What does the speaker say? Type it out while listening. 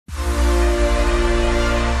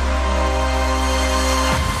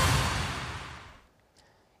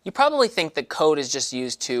You probably think that code is just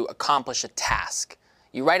used to accomplish a task.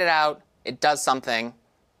 You write it out, it does something,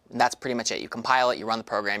 and that's pretty much it. You compile it, you run the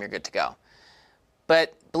program, you're good to go.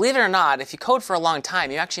 But believe it or not, if you code for a long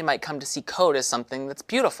time, you actually might come to see code as something that's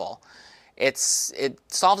beautiful. It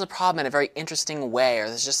solves a problem in a very interesting way, or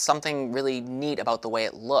there's just something really neat about the way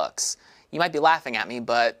it looks. You might be laughing at me,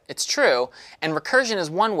 but it's true. And recursion is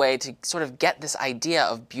one way to sort of get this idea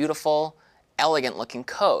of beautiful, elegant-looking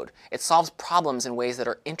code. It solves problems in ways that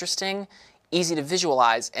are interesting, easy to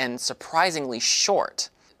visualize, and surprisingly short.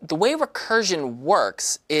 The way recursion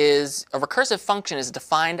works is a recursive function is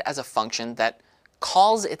defined as a function that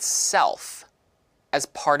calls itself as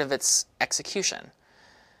part of its execution.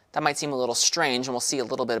 That might seem a little strange, and we'll see a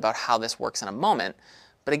little bit about how this works in a moment.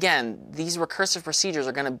 But again, these recursive procedures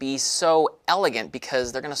are going to be so elegant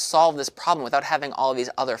because they're going to solve this problem without having all of these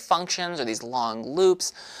other functions or these long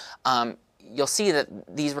loops. You'll see that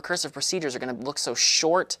these recursive procedures are going to look so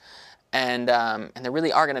short, and they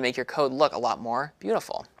really are going to make your code look a lot more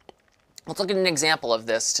beautiful. Let's look at an example of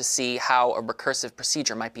this to see how a recursive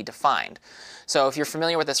procedure might be defined. So if you're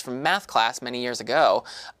familiar with this from math class many years ago,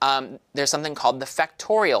 there's something called the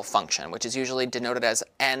factorial function, which is usually denoted as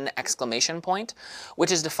n exclamation point,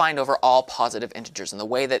 which is defined over all positive integers. And the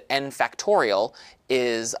way that n factorial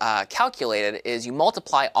is calculated is you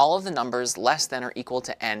multiply all of the numbers less than or equal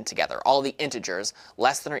to n together, all of the integers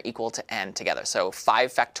less than or equal to n together. So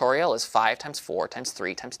 5 factorial is 5 times 4 times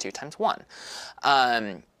 3 times 2 times 1.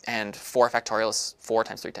 And 4 factorial is 4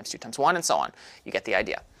 times 3 times 2 times 1, and so on. You get the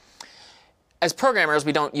idea. As programmers,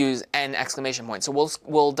 we don't use n exclamation points, so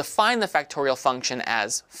we'll define the factorial function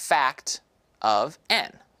as fact of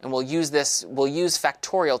n. And we'll use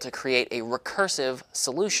factorial to create a recursive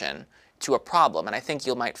solution to a problem. And I think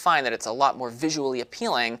you might find that it's a lot more visually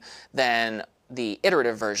appealing than the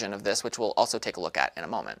iterative version of this, which we'll also take a look at in a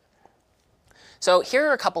moment. So here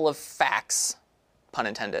are a couple of facts, pun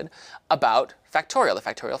intended, about factorial, the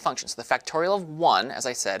factorial function. So the factorial of 1, as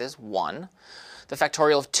I said, is 1. The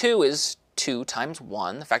factorial of 2 is 2 times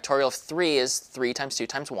 1. The factorial of 3 is 3 times 2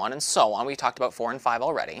 times 1, and so on. We talked about 4 and 5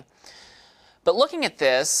 already. But looking at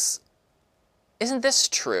this, isn't this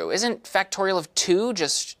true? Isn't factorial of 2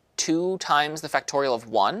 just 2 times the factorial of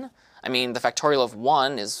 1? I mean, the factorial of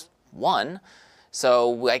 1 is 1. So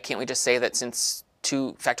why can't we just say that since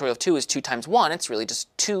factorial of 2 is 2 times 1, it's really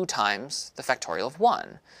just 2 times the factorial of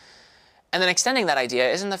 1. And then extending that idea,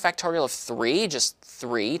 isn't the factorial of 3 just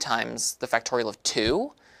 3 times the factorial of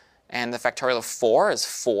 2? And the factorial of 4 is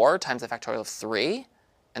 4 times the factorial of 3,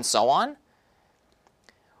 and so on?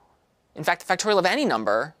 In fact, the factorial of any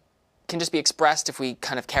number can just be expressed, if we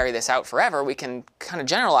kind of carry this out forever, we can kind of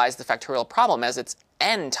generalize the factorial problem as it's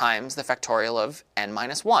n times the factorial of n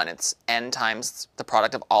minus 1. It's n times the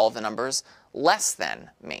product of all of the numbers less than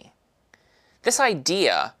me. This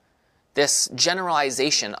idea, this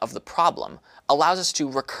generalization of the problem, allows us to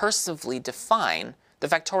recursively define the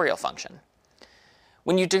factorial function.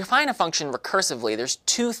 When you define a function recursively, there's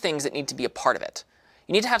two things that need to be a part of it.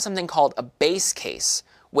 You need to have something called a base case,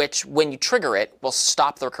 which, when you trigger it, will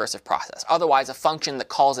stop the recursive process. Otherwise, a function that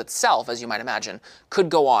calls itself, as you might imagine, could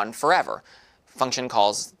go on forever. Function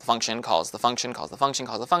calls the function, calls the function, calls the function,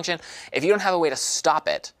 calls the function. If you don't have a way to stop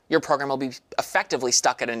it, your program will be effectively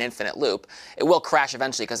stuck at an infinite loop. It will crash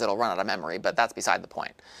eventually because it'll run out of memory, but that's beside the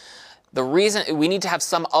point. The reason we need to have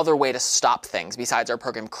some other way to stop things besides our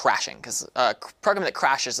program crashing, because a program that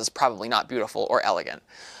crashes is probably not beautiful or elegant.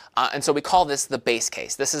 And so we call this the base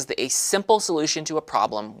case. This is a simple solution to a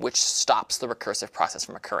problem which stops the recursive process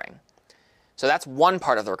from occurring. So that's one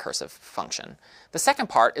part of the recursive function. The second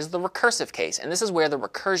part is the recursive case, and this is where the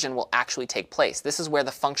recursion will actually take place. This is where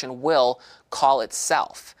the function will call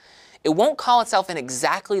itself. It won't call itself in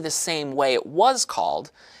exactly the same way it was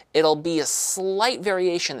called. It'll be a slight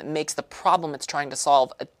variation that makes the problem it's trying to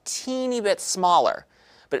solve a teeny bit smaller,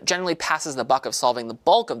 but it generally passes the buck of solving the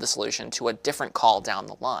bulk of the solution to a different call down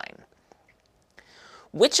the line.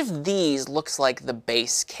 Which of these looks like the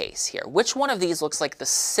base case here? Which one of these looks like the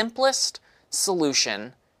simplest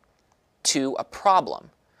solution to a problem?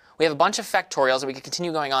 We have a bunch of factorials, and we could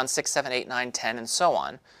continue going on 6, 7, 8, 9, 10, and so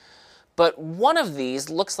on. But one of these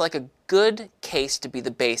looks like a good case to be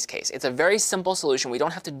the base case. It's a very simple solution. We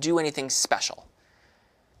don't have to do anything special.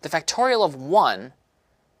 The factorial of 1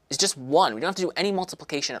 is just 1. We don't have to do any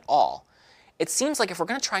multiplication at all. It seems like if we're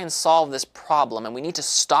going to try and solve this problem and we need to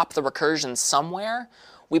stop the recursion somewhere,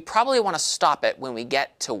 we probably want to stop it when we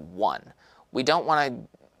get to 1. We don't want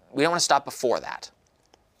to stop before that.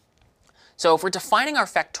 So if we're defining our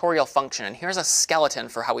factorial function, and here's a skeleton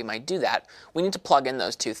for how we might do that, we need to plug in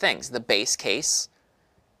those two things, the base case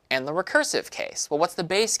and the recursive case. Well, what's the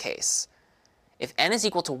base case? if n is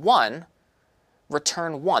equal to 1,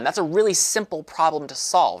 return 1. That's a really simple problem to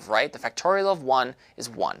solve, right? The factorial of 1 is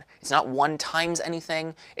 1. It's not 1 times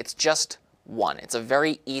anything. It's just 1. It's a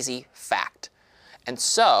very easy fact. And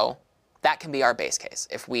so that can be our base case.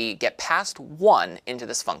 If we get past 1 into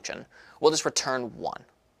this function, we'll just return 1.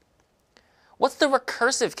 What's the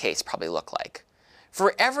recursive case probably look like?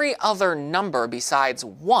 For every other number besides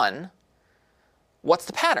 1, what's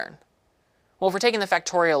the pattern? Well, if we're taking the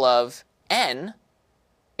factorial of n,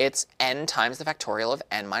 it's n times the factorial of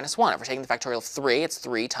n minus 1. If we're taking the factorial of 3, it's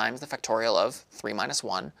 3 times the factorial of 3 minus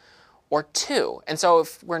 1, or 2. And so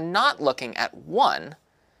if we're not looking at 1,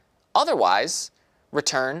 otherwise,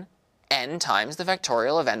 return n times the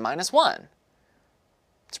factorial of n minus 1.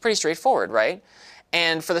 It's pretty straightforward, right?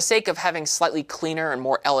 And for the sake of having slightly cleaner and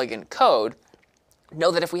more elegant code, know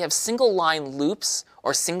that if we have single-line loops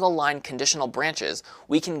or single-line conditional branches,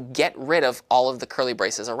 we can get rid of all of the curly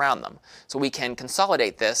braces around them. So we can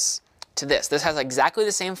consolidate this to this. This has exactly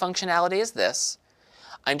the same functionality as this.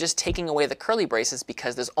 I'm just taking away the curly braces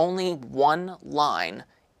because there's only one line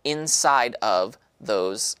inside of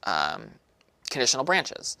those conditional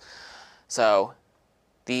branches. So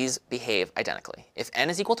these behave identically. If n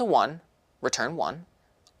is equal to 1, return 1.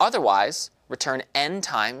 Otherwise, return n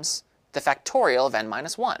times the factorial of n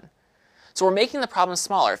minus 1. So we're making the problem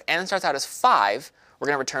smaller. If n starts out as 5, we're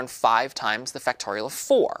going to return 5 times the factorial of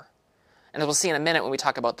 4. And as we'll see in a minute when we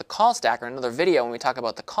talk about the call stack, or in another video when we talk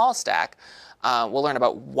about the call stack, we'll learn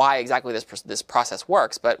about why exactly this process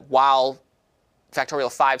works. But while factorial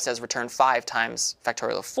of 5 says return 5 times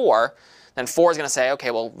factorial of 4, then 4 is going to say, OK,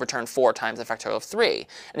 well, return 4 times the factorial of 3.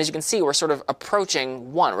 And as you can see, we're sort of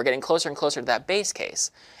approaching 1. We're getting closer and closer to that base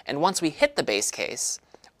case. And once we hit the base case,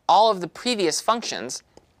 all of the previous functions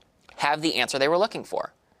have the answer they were looking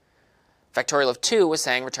for. Factorial of 2 was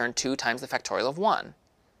saying return 2 times the factorial of 1.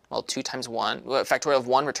 Well, 2 times 1, factorial of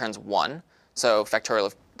 1 returns 1. So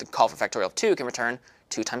the call for factorial of 2 can return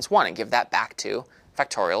 2 times 1 and give that back to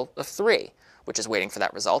factorial of 3, which is waiting for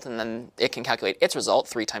that result. And then it can calculate its result,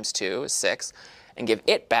 3 times 2 is 6, and give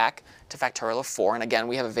it back to factorial of 4. And again,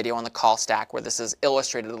 we have a video on the call stack where this is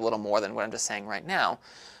illustrated a little more than what I'm just saying right now.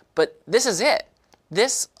 But this is it.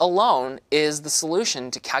 This alone is the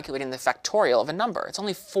solution to calculating the factorial of a number. It's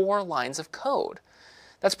only 4 lines of code.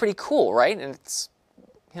 That's pretty cool, right? And it's,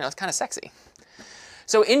 it's kind of sexy.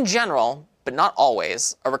 So in general, but not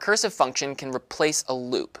always, a recursive function can replace a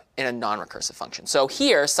loop in a non-recursive function. So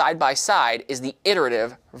here, side by side, is the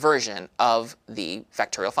iterative version of the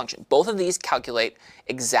factorial function. Both of these calculate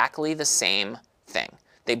exactly the same thing.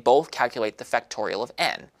 They both calculate the factorial of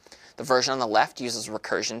n. The version on the left uses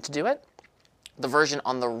recursion to do it. The version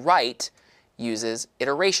on the right uses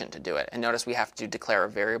iteration to do it. And notice we have to declare a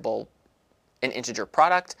variable, an integer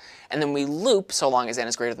product, and then we loop so long as n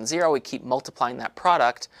is greater than 0. We keep multiplying that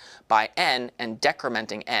product by n and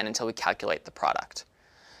decrementing n until we calculate the product.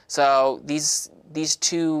 So these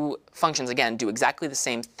two functions, again, do exactly the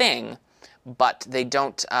same thing, but they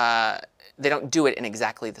don't do it in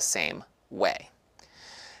exactly the same way.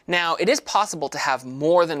 Now, it is possible to have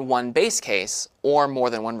more than one base case or more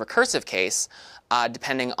than one recursive case,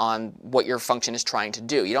 depending on what your function is trying to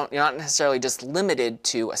do. You're not necessarily just limited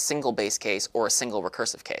to a single base case or a single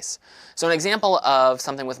recursive case. So an example of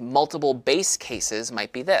something with multiple base cases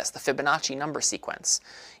might be this, the Fibonacci number sequence.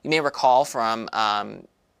 You may recall from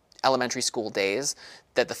elementary school days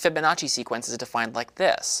that the Fibonacci sequence is defined like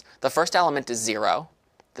this. The first element is 0.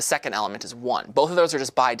 The second element is 1. Both of those are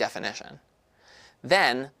just by definition.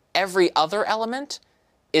 Then every other element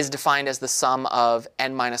is defined as the sum of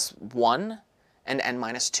n minus 1 and n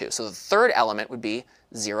minus 2. So the third element would be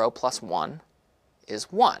 0 plus 1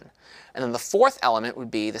 is 1. And then the fourth element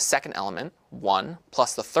would be the second element, 1,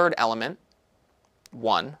 plus the third element,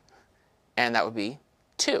 1, and that would be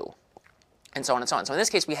 2, and so on and so on. So in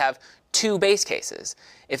this case, we have 2 base cases.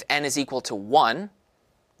 If n is equal to 1,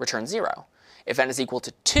 return 0. If n is equal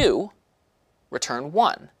to 2, return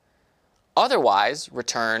 1. Otherwise,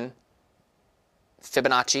 return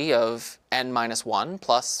Fibonacci of n minus 1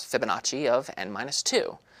 plus Fibonacci of n minus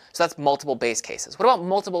 2. So that's multiple base cases. What about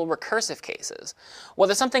multiple recursive cases? Well,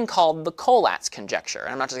 there's something called the Collatz conjecture. And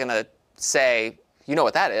I'm not just going to say, you know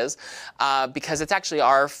what that is, because it's actually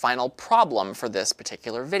our final problem for this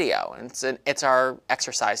particular video. And it's our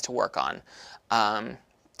exercise to work on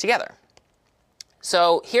together.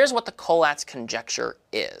 So here's what the Collatz conjecture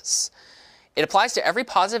is. It applies to every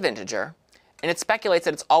positive integer, and it speculates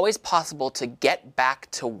that it's always possible to get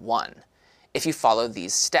back to 1 if you follow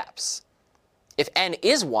these steps. If n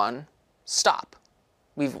is 1, stop.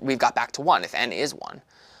 We've got back to 1 if n is 1.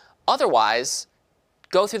 Otherwise,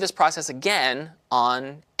 go through this process again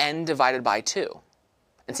on n divided by 2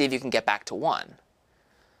 and see if you can get back to 1.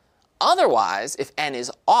 Otherwise, if n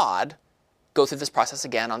is odd, go through this process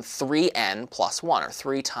again on 3n plus 1, or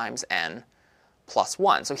 3 times n plus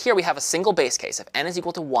 1. So here we have a single base case. If n is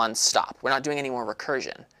equal to 1, stop. We're not doing any more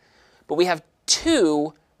recursion. But we have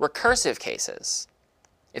 2 recursive cases.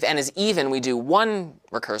 If n is even, we do one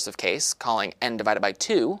recursive case, calling n divided by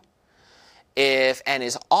 2. If n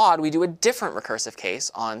is odd, we do a different recursive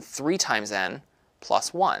case on 3 times n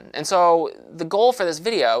plus 1. And so the goal for this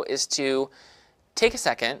video is to take a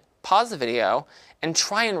second, pause the video, and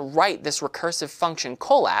try and write this recursive function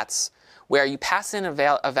colats, where you pass in a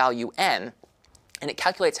value n, and it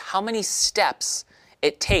calculates how many steps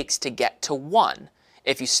it takes to get to 1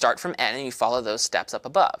 if you start from n and you follow those steps up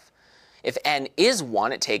above. If n is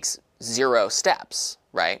 1, it takes 0 steps,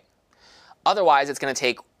 right? Otherwise, it's going to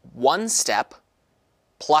take 1 step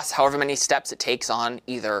plus however many steps it takes on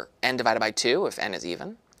either n divided by 2 if n is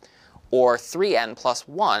even, or 3n plus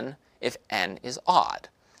 1 if n is odd.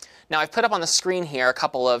 Now, I've put up on the screen here a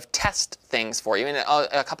couple of test things for you, and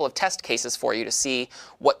a couple of test cases for you to see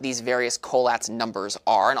what these various colats numbers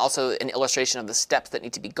are, and also an illustration of the steps that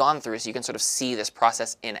need to be gone through so you can sort of see this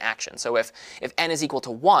process in action. So if n is equal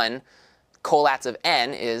to 1, colats of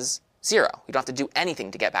n is 0. You don't have to do anything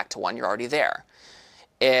to get back to 1. You're already there.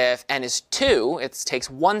 If n is 2, it takes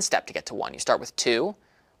 1 step to get to 1. You start with 2.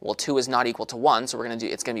 Well, 2 is not equal to 1, so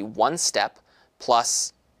it's going to be 1 step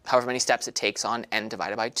plus however many steps it takes on n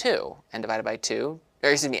divided by 2. n divided by 2, or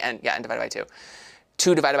excuse me, n divided by 2.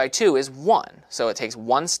 2 divided by 2 is 1. So it takes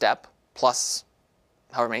 1 step plus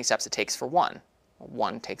however many steps it takes for 1.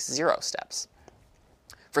 1 takes 0 steps.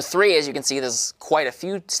 For 3, as you can see, there's quite a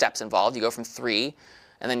few steps involved. You go from 3,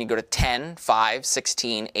 and then you go to 10, 5,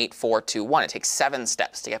 16, 8, 4, 2, 1. It takes 7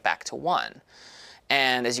 steps to get back to 1.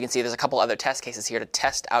 And as you can see, there's a couple other test cases here to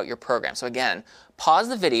test out your program. So again, pause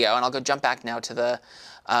the video, and I'll go jump back now to the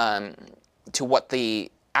to what the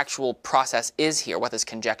actual process is here, what this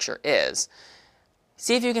conjecture is.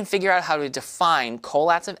 See if you can figure out how to define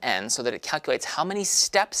colats of n so that it calculates how many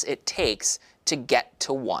steps it takes to get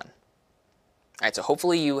to 1. All right, so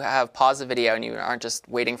hopefully you have paused the video and you aren't just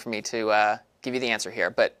waiting for me to give you the answer here.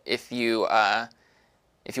 But if you are,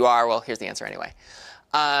 well, here's the answer anyway.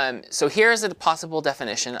 So here's a possible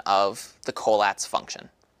definition of the colats function.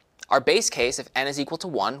 Our base case, if n is equal to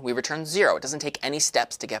 1, we return 0. It doesn't take any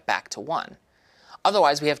steps to get back to 1.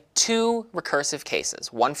 Otherwise, we have 2 recursive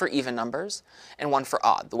cases, one for even numbers and one for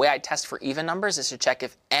odd. The way I test for even numbers is to check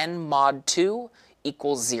if n mod 2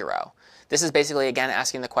 equals 0. This is basically, again,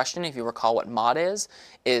 asking the question, if you recall what mod is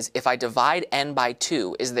if I divide n by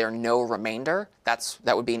 2, is there no remainder?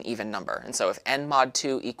 That would be an even number. And so if n mod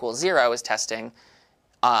 2 equals 0 is testing,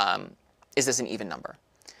 is this an even number?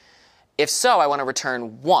 If so, I want to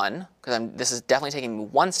return 1, because this is definitely taking me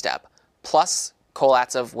 1 step, plus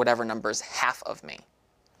colats of whatever number is half of me.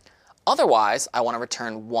 Otherwise, I want to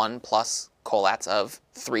return 1 plus colats of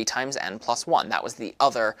 3 times n plus 1. That was the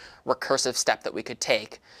other recursive step that we could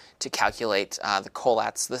take to calculate the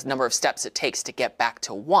colats, the number of steps it takes to get back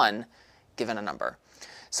to 1 given a number.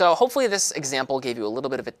 So hopefully this example gave you a little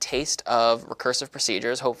bit of a taste of recursive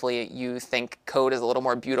procedures. Hopefully you think code is a little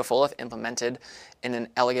more beautiful if implemented in an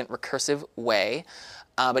elegant recursive way.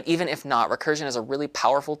 But even if not, recursion is a really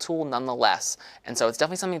powerful tool nonetheless. And so it's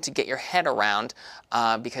definitely something to get your head around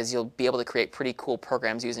because you'll be able to create pretty cool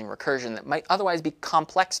programs using recursion that might otherwise be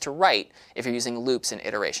complex to write if you're using loops and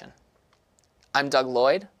iteration. I'm Doug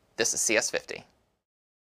Lloyd. This is CS50.